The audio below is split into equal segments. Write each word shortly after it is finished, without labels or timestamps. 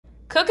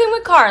Cooking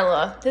with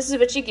Carla. This is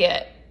what you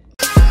get.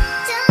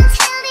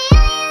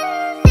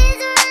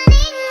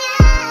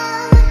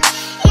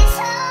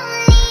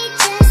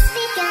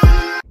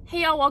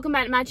 Hey y'all, welcome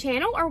back to my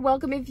channel, or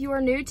welcome if you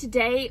are new.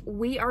 Today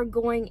we are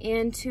going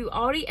into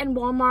Aldi and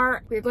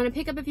Walmart. We're going to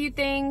pick up a few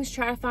things,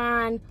 try to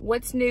find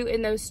what's new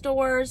in those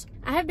stores.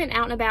 I have been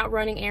out and about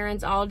running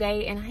errands all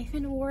day, and I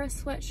even wore a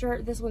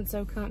sweatshirt. This one's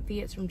so comfy.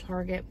 It's from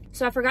Target.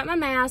 So I forgot my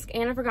mask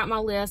and I forgot my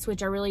list,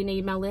 which I really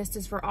need. My list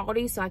is for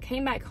Aldi, so I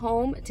came back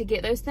home to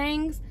get those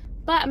things.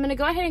 But I'm going to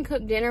go ahead and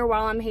cook dinner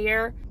while I'm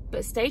here.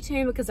 But stay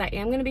tuned because I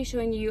am going to be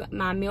showing you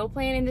my meal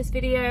plan in this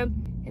video.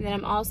 And then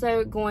I'm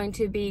also going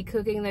to be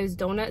cooking those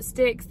donut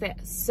sticks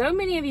that so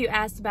many of you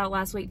asked about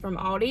last week from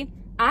Aldi.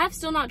 I have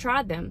still not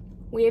tried them.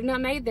 We have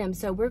not made them,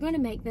 so we're going to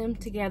make them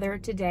together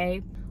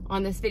today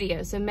on this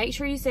video. So make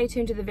sure you stay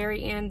tuned to the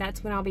very end.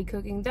 That's when I'll be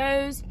cooking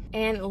those.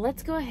 And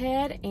let's go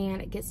ahead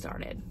and get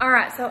started. All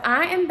right, so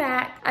I am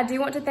back. I do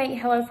want to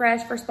thank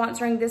HelloFresh for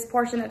sponsoring this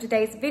portion of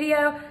today's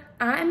video.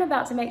 I am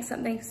about to make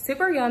something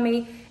super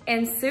yummy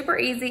and super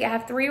easy. I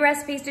have 3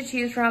 recipes to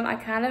choose from. I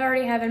kind of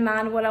already have in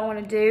mind what I want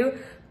to do,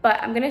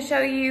 but I'm gonna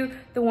show you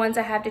the ones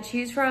I have to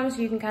choose from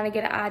so you can kind of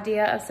get an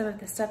idea of some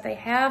of the stuff they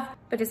have,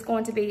 but it's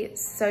going to be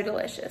so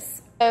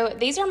delicious. So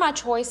these are my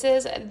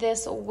choices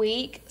this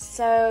week.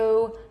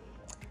 So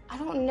I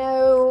don't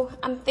know,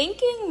 I'm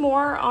thinking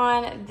more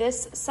on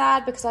this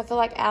side because I feel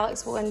like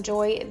Alex will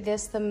enjoy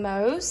this the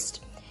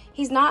most.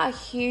 He's not a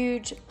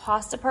huge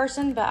pasta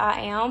person, but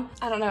I am.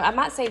 I don't know, I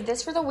might save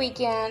this for the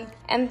weekend,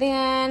 and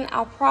then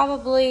I'll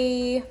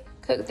probably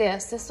cook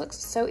this. This looks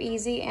so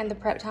easy, and the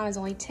prep time is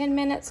only 10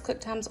 minutes.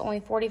 Cook time is only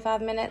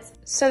 45 minutes.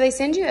 So they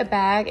send you a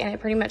bag, and it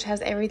pretty much has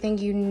everything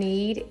you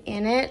need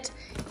in it,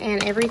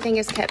 and everything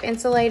is kept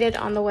insulated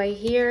on the way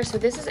here. So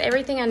this is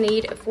everything I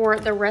need for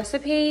the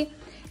recipe.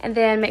 And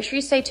then make sure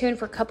you stay tuned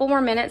for a couple more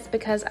minutes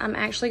because I'm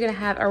actually gonna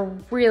have a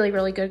really,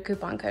 really good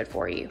coupon code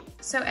for you.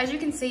 So as you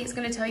can see, it's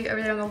gonna tell you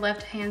over there on the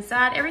left-hand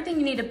side, everything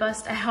you need to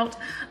bust out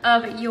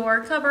of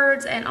your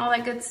cupboards and all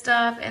that good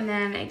stuff. And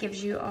then it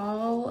gives you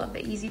all of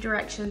the easy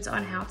directions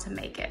on how to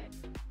make it.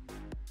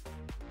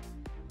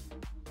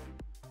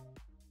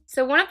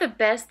 So one of the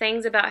best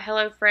things about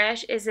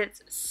HelloFresh is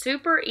it's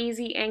super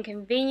easy and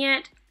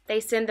convenient.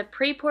 They send the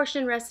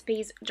pre-portioned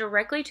recipes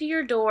directly to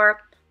your door.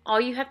 All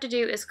you have to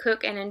do is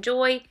cook and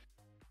enjoy.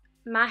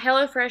 My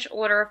HelloFresh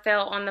order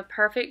fell on the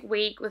perfect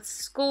week with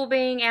school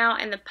being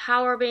out and the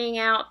power being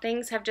out.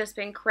 Things have just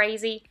been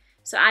crazy.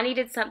 So I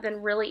needed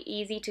something really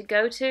easy to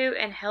go to,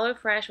 and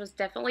HelloFresh was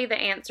definitely the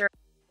answer.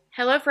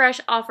 HelloFresh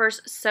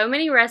offers so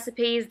many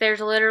recipes.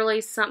 There's literally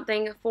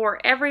something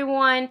for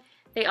everyone.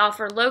 They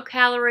offer low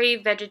calorie,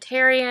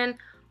 vegetarian,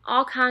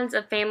 all kinds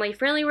of family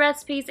friendly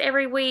recipes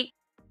every week.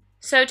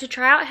 So to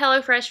try out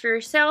HelloFresh for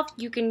yourself,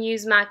 you can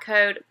use my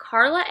code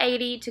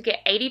CARLA80 to get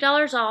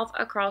 $80 off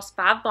across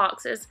 5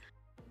 boxes.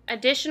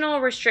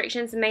 Additional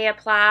restrictions may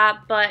apply,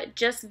 but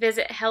just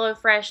visit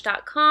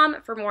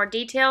HelloFresh.com for more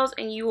details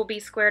and you will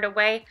be squared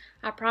away.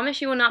 I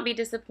promise you will not be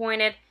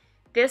disappointed.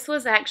 This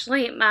was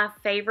actually my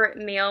favorite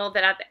meal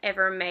that I've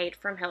ever made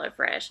from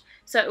HelloFresh.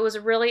 So it was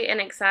really an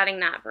exciting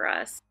night for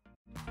us.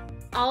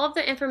 All of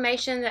the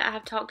information that I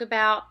have talked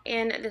about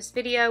in this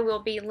video will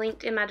be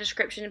linked in my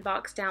description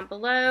box down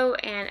below,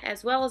 and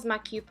as well as my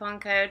coupon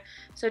code.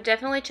 So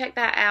definitely check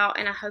that out,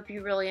 and I hope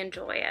you really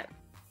enjoy it.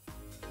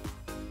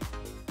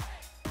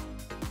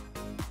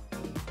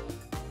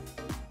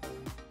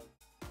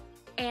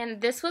 And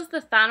this was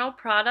the final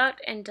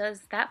product, and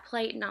does that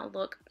plate not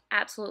look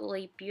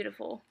absolutely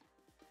beautiful?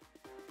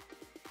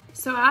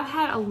 So I've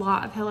had a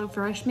lot of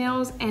HelloFresh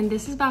meals, and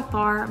this is by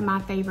far my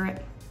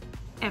favorite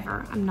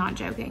ever. I'm not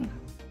joking.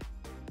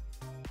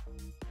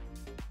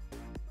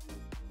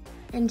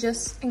 And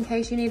just in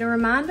case you need a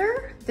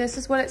reminder, this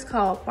is what it's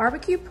called: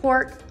 barbecue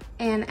pork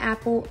and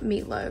apple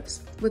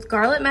meatloaves with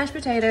garlic mashed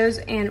potatoes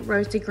and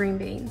roasted green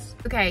beans.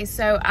 Okay,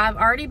 so I've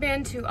already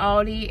been to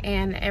Aldi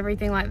and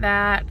everything like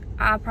that.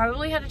 I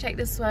probably had to take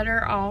this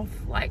sweater off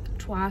like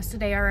twice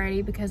today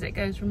already because it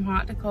goes from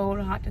hot to cold,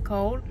 hot to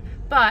cold.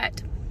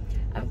 But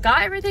I've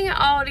got everything at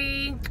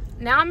Aldi.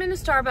 Now I'm in the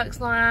Starbucks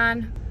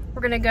line.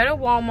 We're gonna go to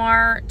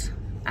Walmart.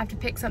 I have to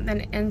pick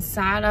something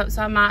inside up,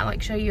 so I might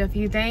like show you a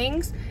few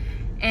things.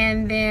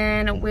 And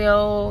then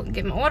we'll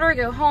get my order,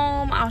 go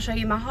home, I'll show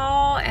you my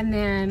haul, and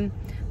then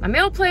my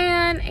meal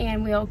plan,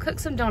 and we'll cook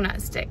some donut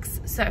sticks.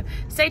 So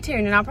stay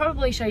tuned, and I'll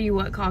probably show you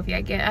what coffee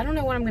I get. I don't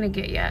know what I'm gonna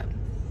get yet.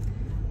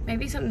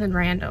 Maybe something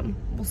random,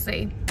 we'll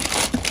see.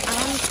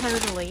 I'm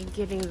totally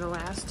getting the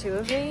last 2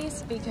 of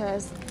these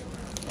because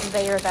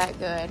they are that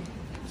good,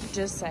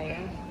 just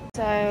saying.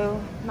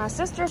 So my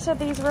sister said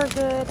these were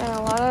good, and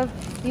a lot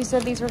of you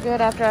said these were good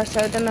after I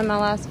showed them in my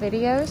last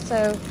video, so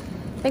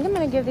I think I'm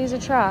gonna give these a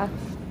try.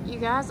 You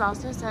guys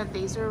also said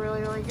these were really,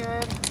 really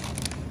good,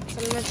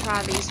 so I'm gonna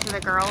try these for the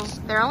girls.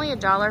 They're only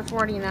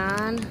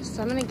 $1.49,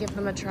 so I'm gonna give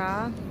them a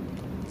try.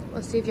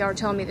 Let's see if y'all are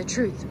telling me the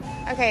truth.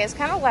 Okay, it's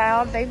kind of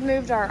loud. They've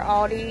moved our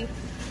Aldi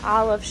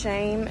Aisle of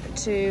Shame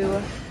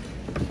to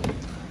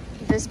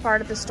this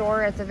part of the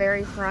store at the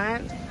very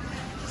front.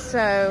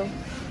 So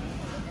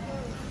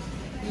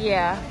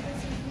Yeah.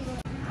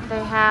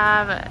 They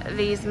have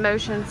these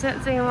motion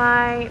sensing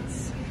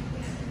lights,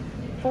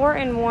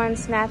 4-in-1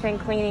 snap and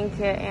cleaning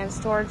kit and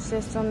storage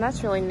system.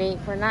 That's really neat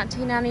for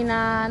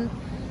 $19.99.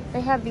 They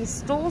have these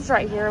stools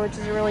right here, which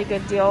is a really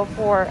good deal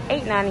for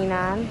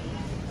 $8.99.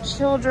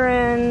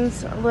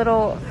 Children's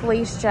little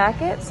fleece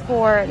jackets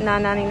for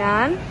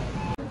 $9.99.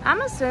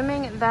 I'm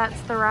assuming that's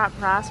the right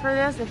price for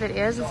this. If it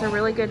is, it's a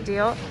really good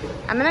deal.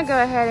 I'm gonna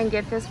go ahead and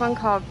get this one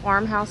called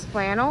Farmhouse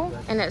Flannel,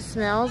 and it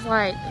smells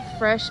like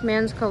fresh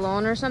men's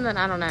cologne or something.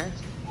 I don't know.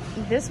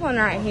 This one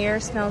right here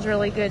smells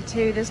really good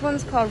too. This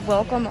one's called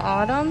Welcome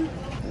Autumn.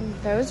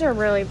 Those are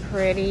really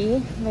pretty.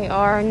 They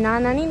are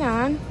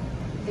 $9.99.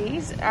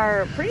 These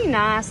are pretty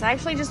nice. I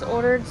actually just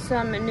ordered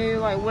some new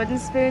like wooden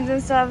spoons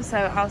and stuff, so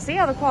I'll see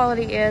how the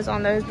quality is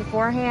on those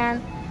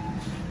beforehand.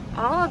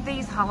 All of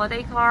these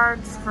holiday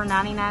cards for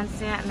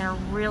 99¢, and they're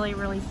really,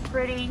 really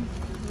pretty,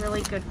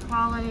 really good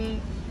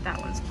quality. That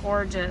one's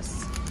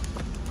gorgeous.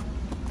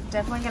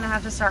 Definitely gonna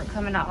have to start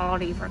coming to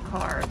Aldi for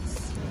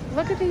cards.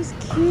 Look at these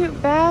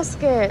cute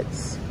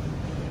baskets.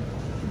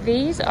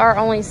 These are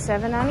only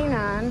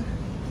 $7.99,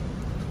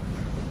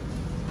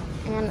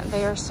 and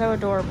they are so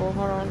adorable.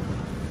 Hold on.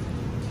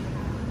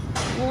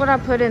 What would I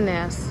put in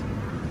this?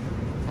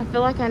 I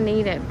feel like I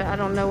need it, but I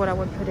don't know what I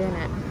would put in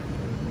it.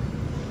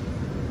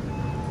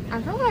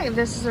 I feel like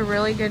this is a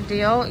really good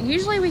deal.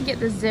 Usually we get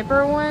the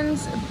zipper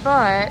ones,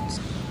 but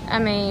I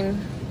mean,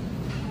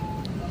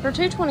 for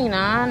 $2.29,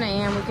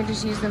 and we can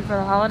just use them for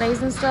the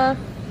holidays and stuff.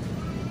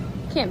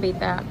 Can't beat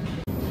that.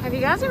 Have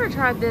you guys ever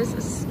tried this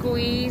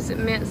squeeze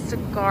minced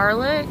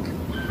garlic?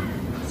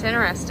 It's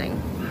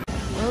interesting.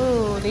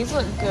 Ooh, these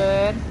look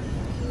good.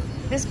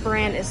 This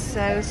brand is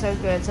so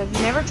good. So if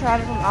you've never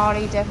tried it from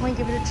Aldi, definitely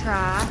give it a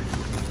try.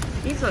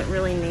 These look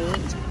really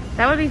neat.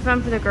 That would be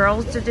fun for the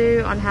girls to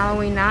do on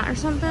Halloween night or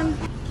something.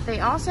 They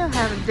also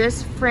have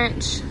this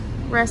French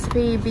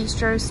recipe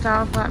bistro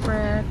style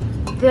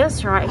flatbread.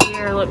 This right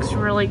here looks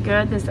really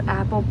good, this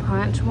apple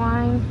punch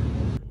wine.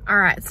 All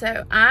right,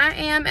 so I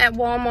am at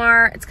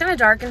Walmart. It's kind of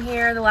dark in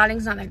here. The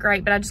lighting's not that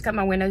great, but I just got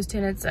my windows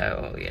tinted,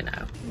 so you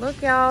know.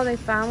 Look, y'all, they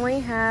finally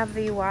have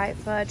the white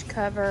fudge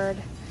covered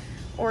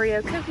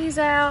Oreo cookies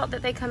out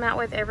that they come out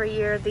with every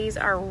year. These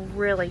are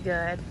really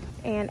good.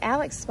 And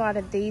Alex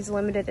spotted these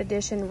limited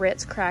edition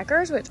Ritz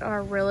crackers, which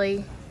are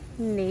really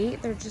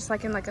neat. They're just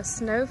like in like a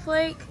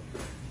snowflake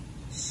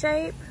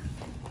shape.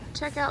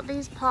 Check out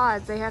these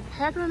pods. They have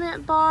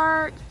peppermint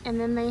bark, and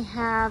then they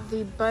have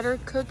the butter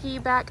cookie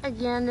back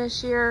again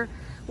this year,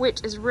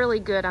 which is really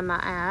good, I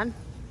might add.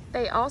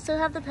 They also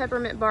have the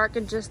peppermint bark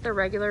and just the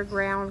regular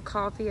ground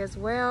coffee as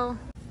well.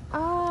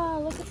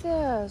 Oh, look at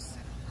this.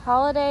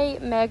 Holiday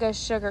Mega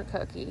Sugar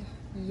Cookie.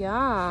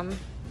 Yum.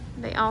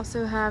 They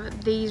also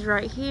have these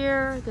right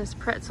here, this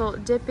pretzel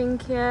dipping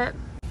kit.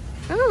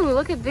 Ooh,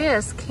 look at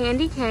this,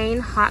 candy cane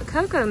hot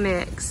cocoa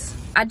mix.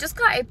 I just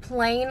got a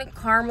plain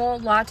caramel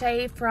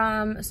latte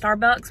from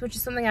Starbucks, which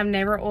is something I've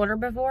never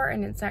ordered before,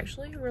 and it's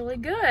actually really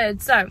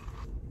good. So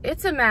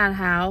it's a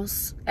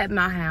madhouse at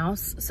my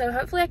house, so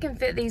hopefully I can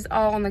fit these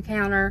all on the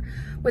counter.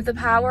 With the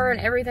power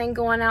and everything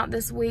going out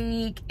this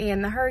week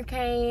and the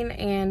hurricane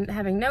and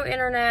having no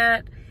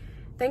internet,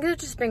 I think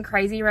it's just been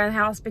crazy around the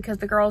house because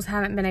the girls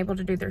haven't been able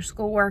to do their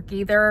schoolwork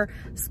either.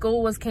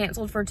 School was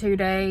canceled for 2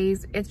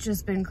 days. It's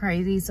just been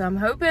crazy. So I'm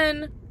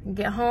hoping to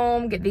get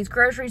home, get these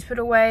groceries put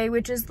away,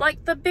 which is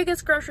like the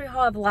biggest grocery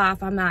haul of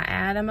life, I might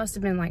add. I must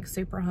have been like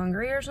super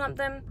hungry or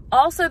something.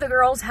 Also, the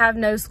girls have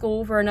no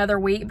school for another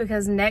week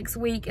because next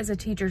week is a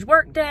teacher's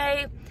work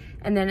day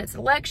and then it's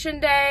election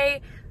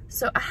day.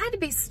 So I had to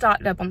be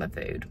stocked up on the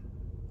food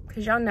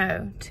because y'all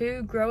know,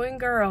 2 growing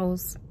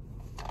girls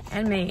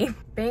and me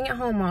being at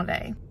home all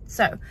day.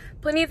 So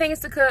plenty of things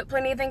to cook,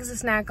 plenty of things to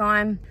snack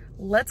on.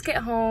 Let's get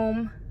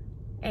home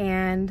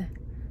and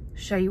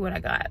show you what I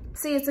got.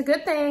 See, it's a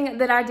good thing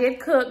that I did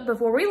cook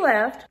before we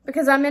left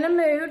because I'm in a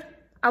mood.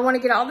 I want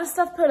to get all this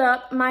stuff put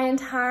up. My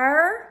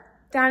entire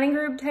dining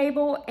room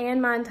table and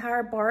my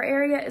entire bar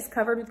area is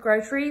covered with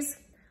groceries.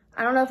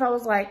 I don't know if I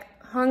was like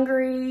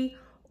hungry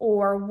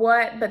or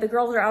what, but the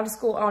girls are out of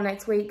school all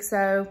next week,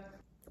 so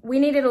we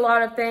needed a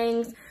lot of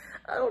things.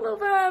 I don't know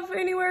if I have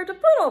anywhere to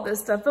put all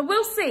this stuff, but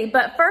we'll see.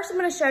 But first, I'm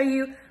going to show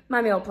you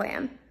my meal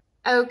plan.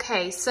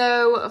 Okay,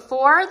 so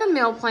for the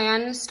meal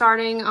plan,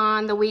 starting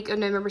on the week of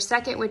November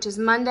 2nd, which is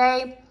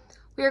Monday,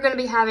 we are going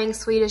to be having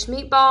Swedish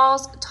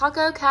meatballs,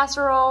 taco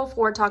casserole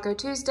for Taco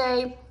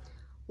Tuesday,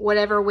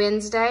 whatever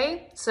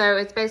Wednesday. So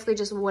it's basically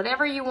just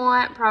whatever you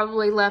want,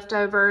 probably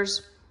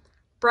leftovers.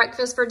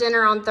 Breakfast for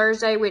dinner on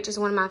Thursday, which is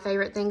one of my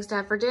favorite things to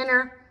have for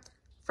dinner.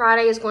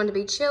 Friday is going to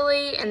be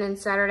chili, and then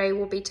Saturday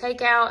will be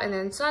takeout, and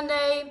then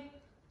Sunday,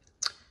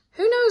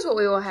 who knows what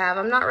we will have.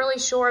 I'm not really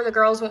sure. The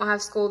girls won't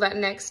have school that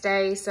next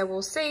day, so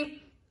we'll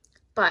see.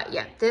 But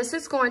yeah, this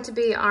is going to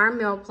be our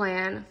meal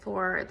plan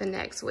for the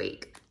next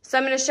week. So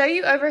I'm going to show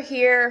you over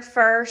here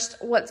first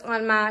what's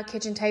on my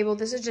kitchen table.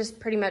 This is just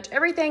pretty much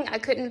everything I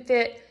couldn't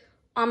fit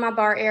on my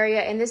bar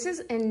area, and this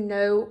is in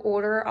no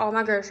order. All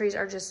my groceries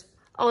are just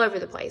all over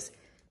the place.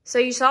 So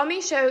you saw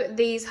me show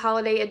these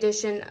holiday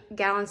edition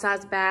gallon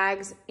size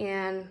bags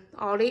in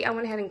Aldi. I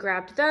went ahead and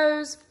grabbed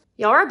those.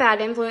 Y'all are a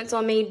bad influence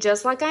on me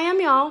just like I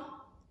am y'all,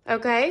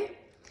 okay?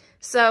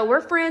 So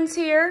we're friends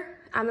here.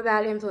 I'm a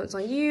bad influence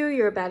on you.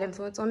 You're a bad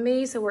influence on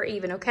me, so we're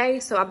even, okay?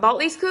 So I bought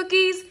these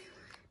cookies.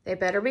 They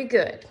better be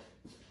good.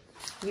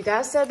 You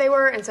guys said they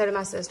were, and so did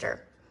my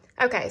sister.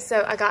 Okay,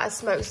 so I got a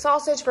smoked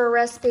sausage for a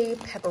recipe,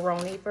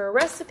 pepperoni for a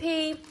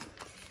recipe.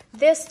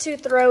 This to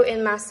throw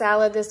in my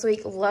salad this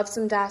week. Love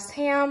some diced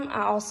ham.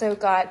 I also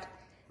got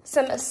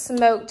some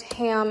smoked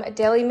ham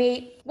deli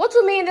meat. What's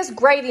with me in this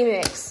gravy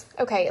mix?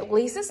 Okay, at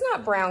least it's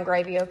not brown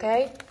gravy,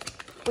 okay?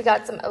 We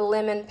got some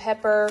lemon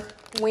pepper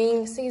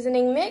wing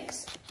seasoning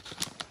mix.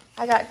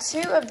 I got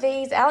 2 of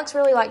these. Alex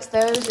really likes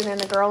those, and then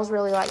the girls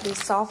really like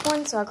these soft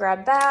ones, so I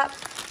grabbed that.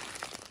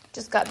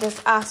 Just got this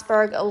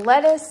iceberg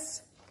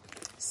lettuce,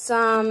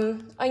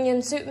 some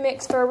onion soup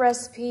mix for a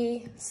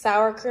recipe,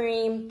 sour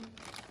cream.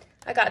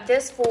 I got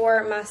this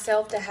for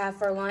myself to have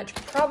for lunch,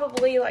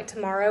 probably like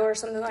tomorrow or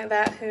something like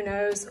that. Who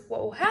knows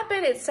what will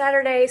happen? It's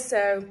Saturday,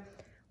 so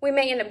we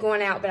may end up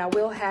going out, but I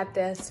will have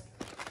this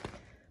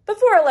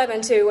before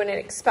 11/2 when it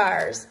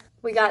expires.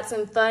 We got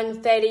some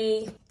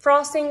funfetti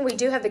frosting. We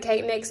do have the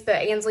cake mix, but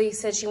Ansley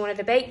said she wanted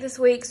to bake this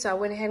week, so I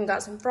went ahead and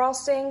got some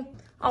frosting.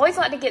 I always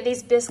like to get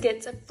these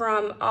biscuits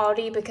from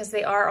Aldi because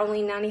they are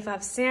only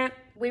 95 cents.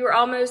 We were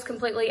almost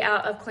completely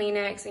out of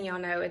Kleenex, and y'all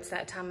know it's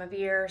that time of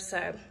year,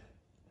 so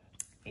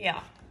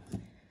yeah.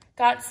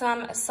 Got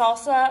some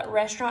salsa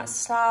restaurant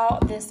style.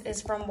 This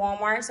is from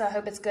Walmart, so I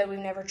hope it's good. We've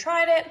never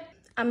tried it.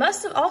 I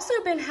must have also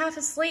been half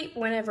asleep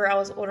whenever I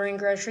was ordering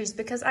groceries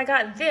because I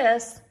got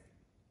this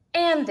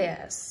and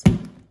this.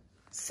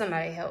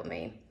 Somebody help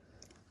me.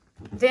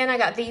 Then I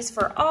got these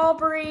for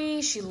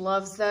Aubrey. She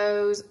loves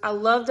those. I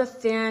love the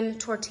thin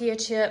tortilla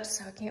chips,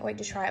 so I can't wait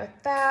to try it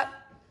with that.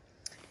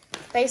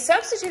 They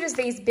substituted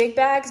these big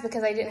bags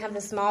because they didn't have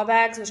the small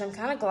bags, which I'm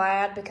kind of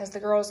glad because the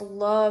girls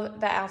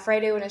love the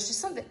Alfredo, and it's just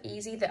something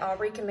easy that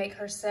Aubrey can make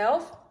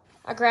herself.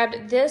 I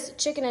grabbed this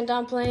chicken and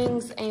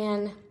dumplings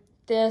and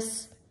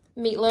this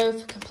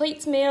meatloaf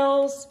completes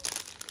meals.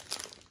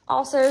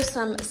 Also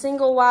some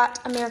single white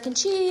American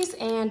cheese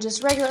and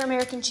just regular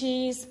American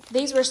cheese.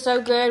 These were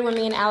so good when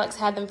me and Alex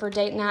had them for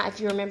date night.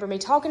 If you remember me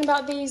talking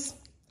about these,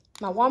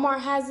 my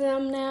Walmart has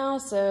them now,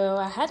 so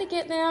I had to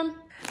get them.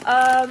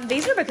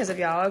 These are because of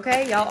y'all,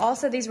 okay? Y'all all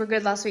said these were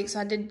good last week, so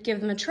I did give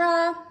them a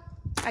try.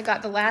 I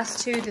got the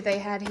last 2 that they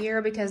had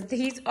here because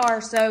these are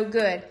so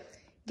good.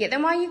 Get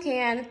them while you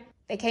can.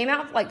 They came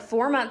out like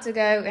 4 months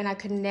ago, and I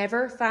could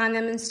never find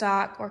them in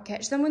stock or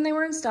catch them when they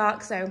were in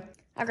stock, so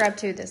I grabbed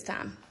 2 this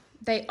time.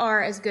 They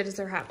are as good as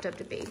they're hyped up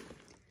to be.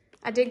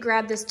 I did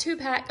grab this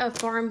 2-pack of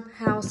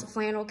Farmhouse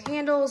flannel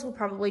candles. We'll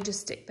probably just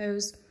stick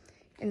those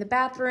in the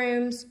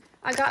bathrooms.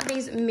 I got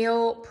these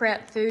meal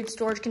prep food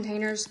storage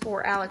containers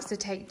for Alex to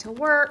take to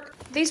work.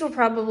 These will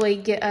probably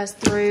get us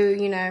through,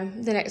 you know,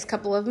 the next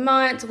couple of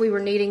months. We were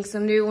needing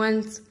some new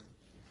ones.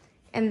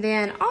 And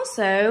then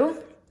also,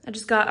 I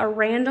just got a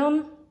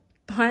random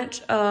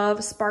bunch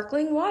of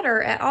sparkling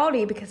water at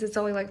Aldi because it's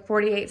only like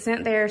 48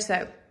 cents there,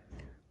 so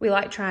we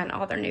like trying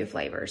all their new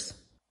flavors.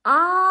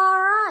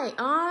 All right,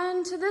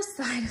 on to this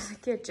side of the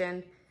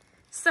kitchen.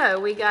 So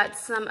we got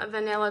some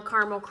vanilla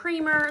caramel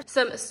creamer,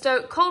 some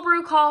Stoke cold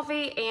brew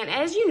coffee, and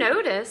as you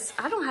notice,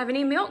 I don't have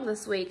any milk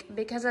this week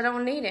because I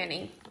don't need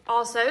any.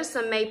 Also,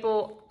 some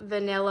maple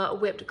vanilla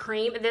whipped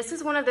cream. This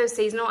is one of those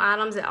seasonal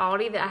items at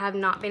Aldi that I have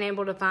not been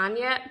able to find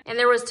yet. And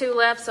there was 2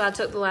 left, so I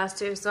took the last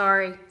 2,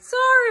 sorry.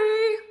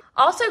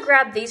 Also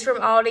grabbed these from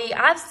Aldi.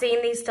 I've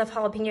seen these stuffed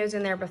jalapenos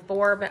in there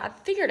before, but I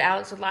figured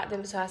Alex would like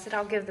them, so I said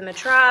I'll give them a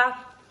try.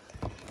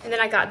 And then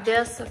I got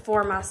this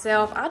for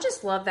myself. I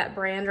just love that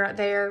brand right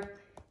there.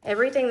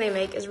 Everything they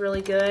make is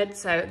really good.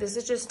 So this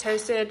is just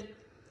toasted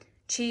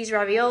cheese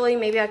ravioli.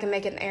 Maybe I can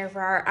make it in the air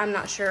fryer. I'm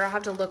not sure. I'll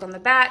have to look on the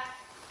back.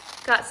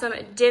 Got some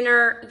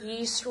dinner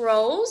yeast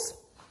rolls.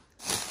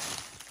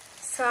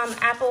 Some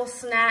apple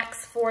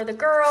snacks for the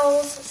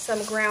girls.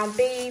 Some ground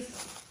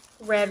beef.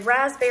 Red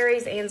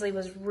raspberries. Ansley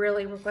was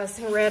really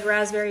requesting red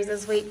raspberries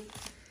this week.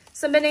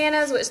 Some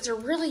bananas, which they're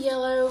really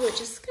yellow,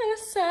 which is kind of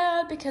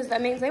sad because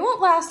that means they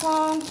won't last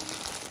long.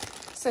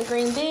 Some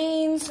green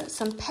beans.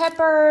 Some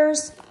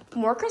peppers.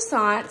 More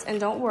croissants,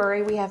 and don't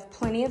worry, we have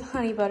plenty of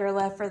honey butter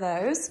left for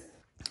those.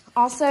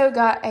 Also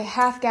got a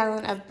 ½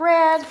 gallon of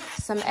bread,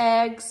 some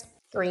eggs,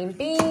 green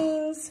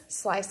beans,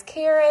 sliced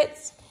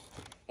carrots.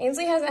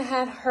 Ansley hasn't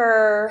had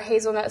her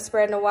hazelnut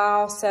spread in a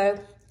while, so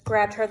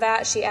grabbed her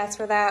that. She asked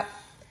for that.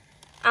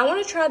 I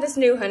want to try this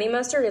new honey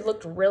mustard. It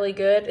looked really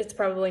good. It's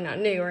probably not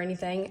new or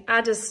anything.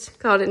 I just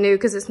called it new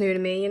because it's new to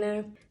me, you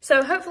know.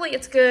 So hopefully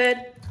it's good.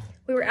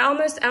 We were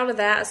almost out of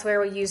that. I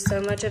swear we used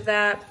so much of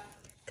that.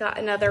 Got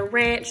another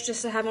ranch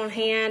just to have on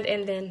hand,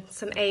 and then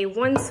some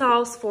A1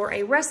 sauce for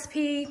a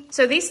recipe.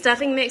 So these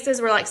stuffing mixes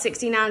were like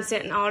 69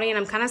 cents in Aldi, and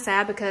I'm kind of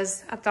sad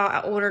because I thought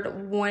I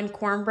ordered 1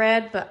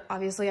 cornbread, but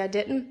obviously I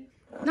didn't.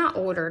 Not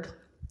ordered.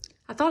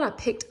 I thought I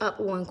picked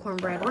up 1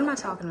 cornbread. What am I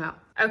talking about?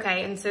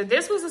 Okay, and so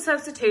this was a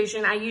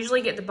substitution. I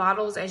usually get the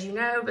bottles, as you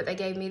know, but they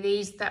gave me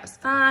these. That was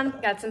fine.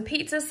 Got some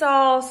pizza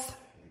sauce,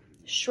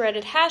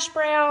 shredded hash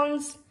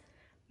browns,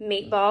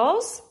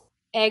 meatballs,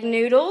 egg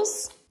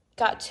noodles.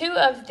 Got 2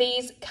 of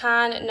these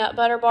kind nut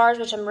butter bars,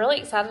 which I'm really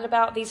excited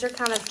about. These are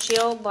kind of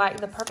chilled like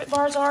the Perfect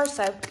bars are,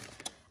 so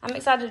I'm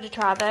excited to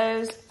try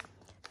those.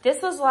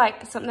 This was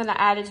like something I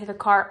added to the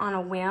cart on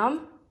a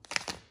whim.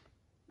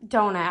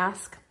 Don't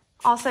ask.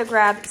 Also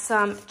grabbed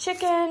some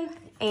chicken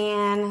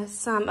and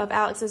some of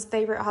Alex's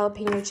favorite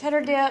jalapeno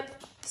cheddar dip,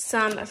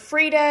 some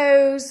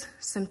Fritos,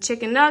 some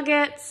chicken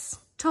nuggets,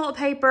 toilet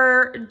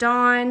paper,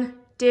 Dawn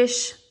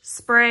dish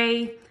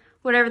spray,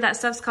 whatever that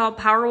stuff's called,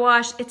 power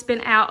wash. It's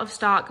been out of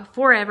stock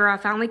forever. I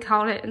finally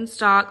caught it in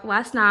stock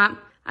last night.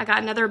 I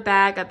got another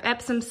bag of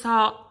Epsom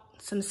salt,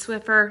 some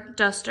Swiffer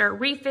Duster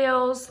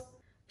refills,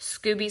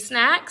 Scooby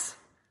snacks,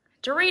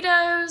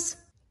 Doritos,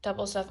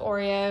 double stuffed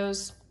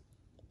Oreos,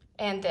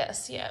 and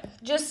this, yeah.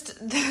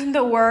 Just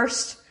the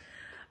worst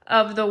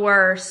of the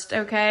worst,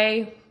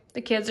 okay?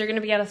 The kids are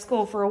gonna be out of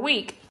school for a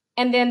week.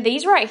 And then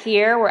these right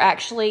here were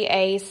actually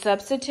a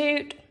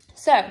substitute.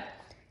 So,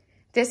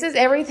 this is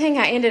everything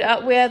I ended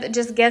up with.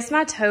 Just guess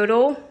my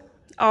total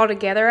all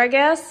together, I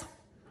guess.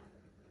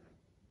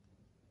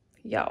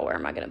 Y'all, where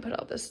am I gonna put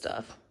all this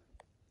stuff?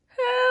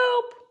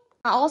 Help!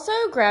 I also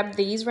grabbed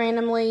these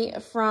randomly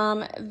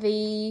from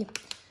the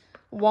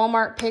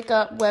Walmart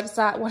pickup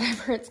website,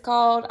 whatever it's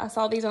called. I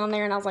saw these on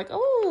there and I was like,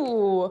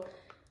 oh,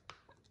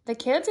 the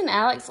kids and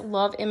Alex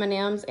love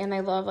M&Ms and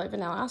they love like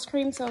vanilla ice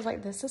cream. So I was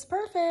like, this is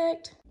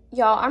perfect.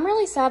 Y'all, I'm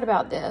really sad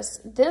about this.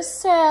 This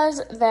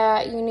says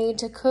that you need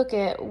to cook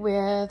it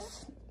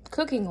with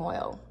cooking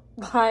oil.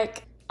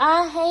 Like,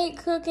 I hate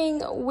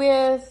cooking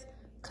with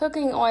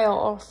cooking oil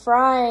or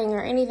frying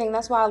or anything.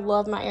 That's why I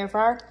love my air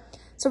fryer.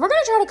 So we're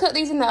gonna try to cook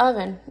these in the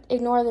oven.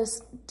 Ignore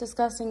this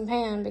disgusting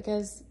pan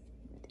because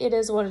it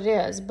is what it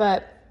is.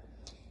 But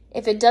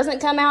if it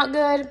doesn't come out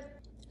good,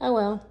 oh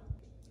well.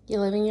 You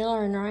live and you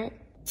learn, right?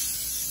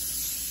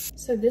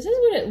 So this is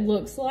what it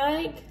looks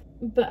like,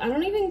 but I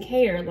don't even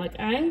care. Like,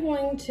 I'm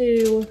going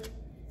to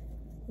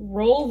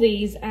roll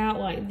these out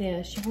like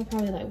this. Y'all are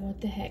probably like, what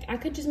the heck? I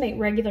could just make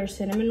regular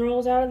cinnamon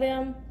rolls out of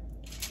them.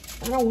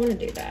 I don't want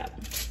to do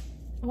that.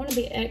 I want to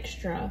be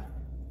extra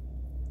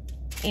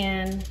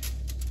and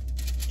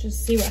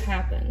just see what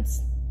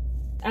happens.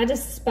 I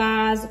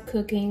despise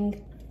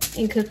cooking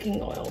in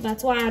cooking oil.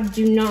 That's why I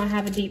do not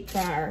have a deep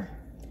fryer.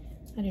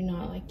 I do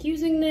not like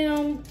using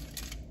them.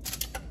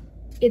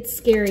 It's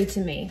scary to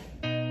me.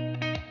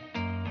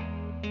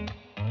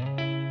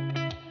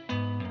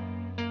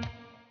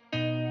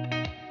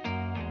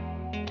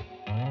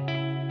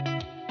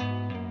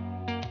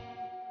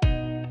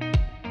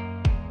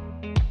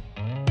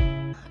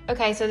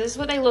 Okay, so this is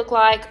what they look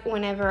like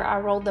whenever I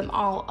rolled them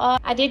all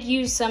up. I did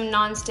use some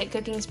non-stick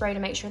cooking spray to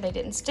make sure they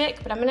didn't stick,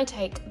 but I'm gonna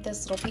take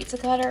this little pizza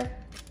cutter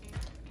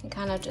and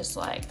kind of just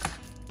like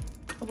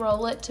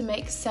roll it to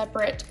make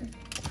separate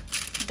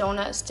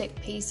donut stick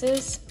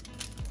pieces.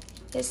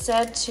 It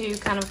said to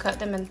kind of cut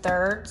them in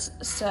thirds,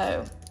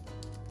 so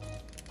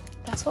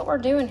that's what we're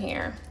doing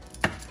here.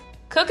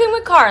 Cooking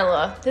with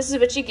Carla, this is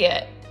what you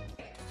get.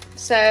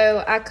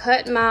 So I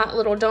cut my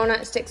little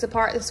donut sticks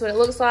apart. This is what it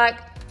looks like.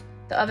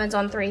 The oven's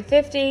on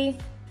 350.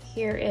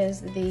 Here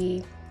is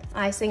the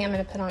icing I'm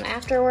gonna put on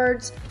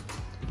afterwards.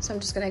 So I'm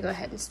just gonna go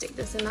ahead and stick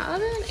this in the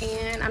oven,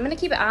 and I'm gonna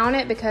keep an eye on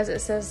it because it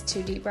says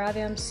to deep fry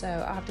them, so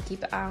I'll have to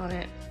keep an eye on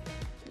it,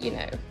 you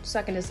know, so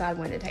I can decide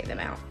when to take them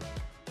out.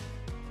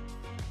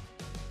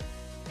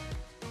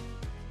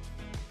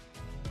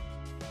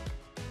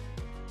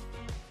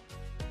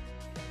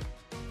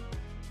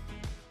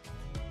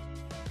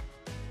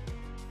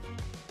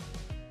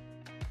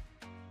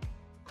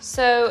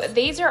 So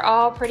these are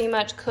all pretty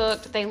much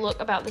cooked. They look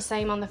about the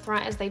same on the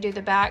front as they do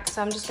the back.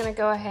 So I'm just gonna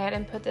go ahead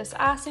and put this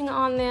icing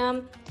on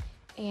them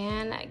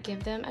and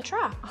give them a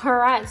try. All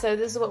right, so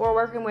this is what we're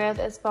working with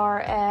as far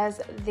as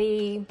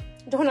the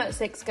donut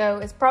sticks go.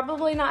 It's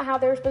probably not how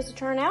they're supposed to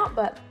turn out,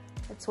 but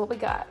that's what we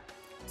got.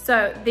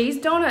 So these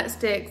donut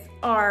sticks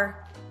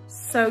are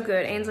so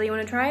good. Ainsley, you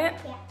wanna try it?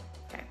 Yeah.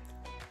 Okay.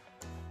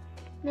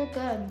 They're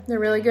good. They're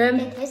really good?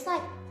 They taste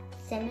like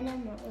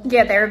cinnamon rolls.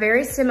 Yeah, they're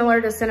very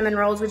similar to cinnamon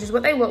rolls, which is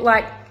what they look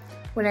like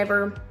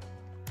whenever,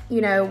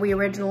 you know, we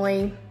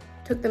originally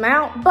took them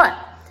out. But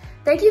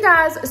thank you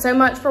guys so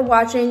much for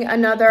watching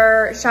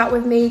another Shop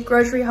With Me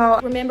grocery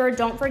haul. Remember,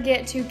 don't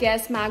forget to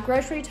guess my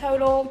grocery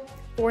total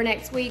for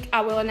next week.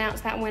 I will announce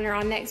that winner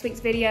on next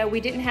week's video. We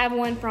didn't have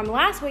one from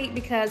last week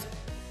because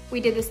we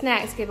did the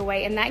snacks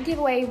giveaway, and that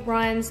giveaway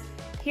runs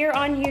here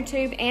on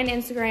YouTube and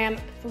Instagram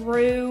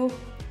through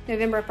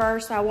November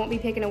 1st, so I won't be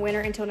picking a winner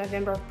until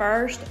November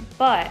 1st,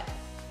 but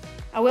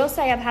I will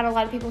say I've had a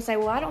lot of people say,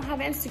 well, I don't have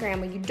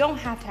Instagram. Well, you don't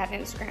have to have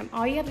Instagram.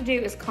 All you have to do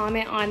is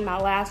comment on my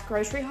last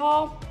grocery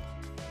haul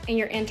and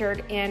you're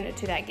entered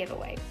into that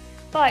giveaway.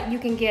 But you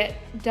can get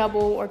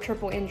double or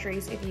triple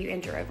entries if you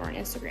enter over on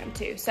Instagram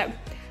too. So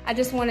I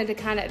just wanted to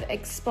kind of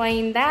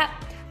explain that.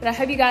 But I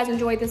hope you guys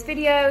enjoyed this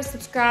video.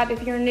 Subscribe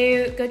if you're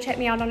new. Go check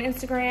me out on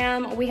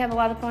Instagram. We have a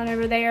lot of fun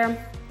over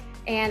there.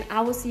 and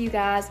I will see you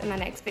guys in my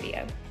next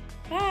video.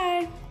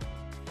 Bye.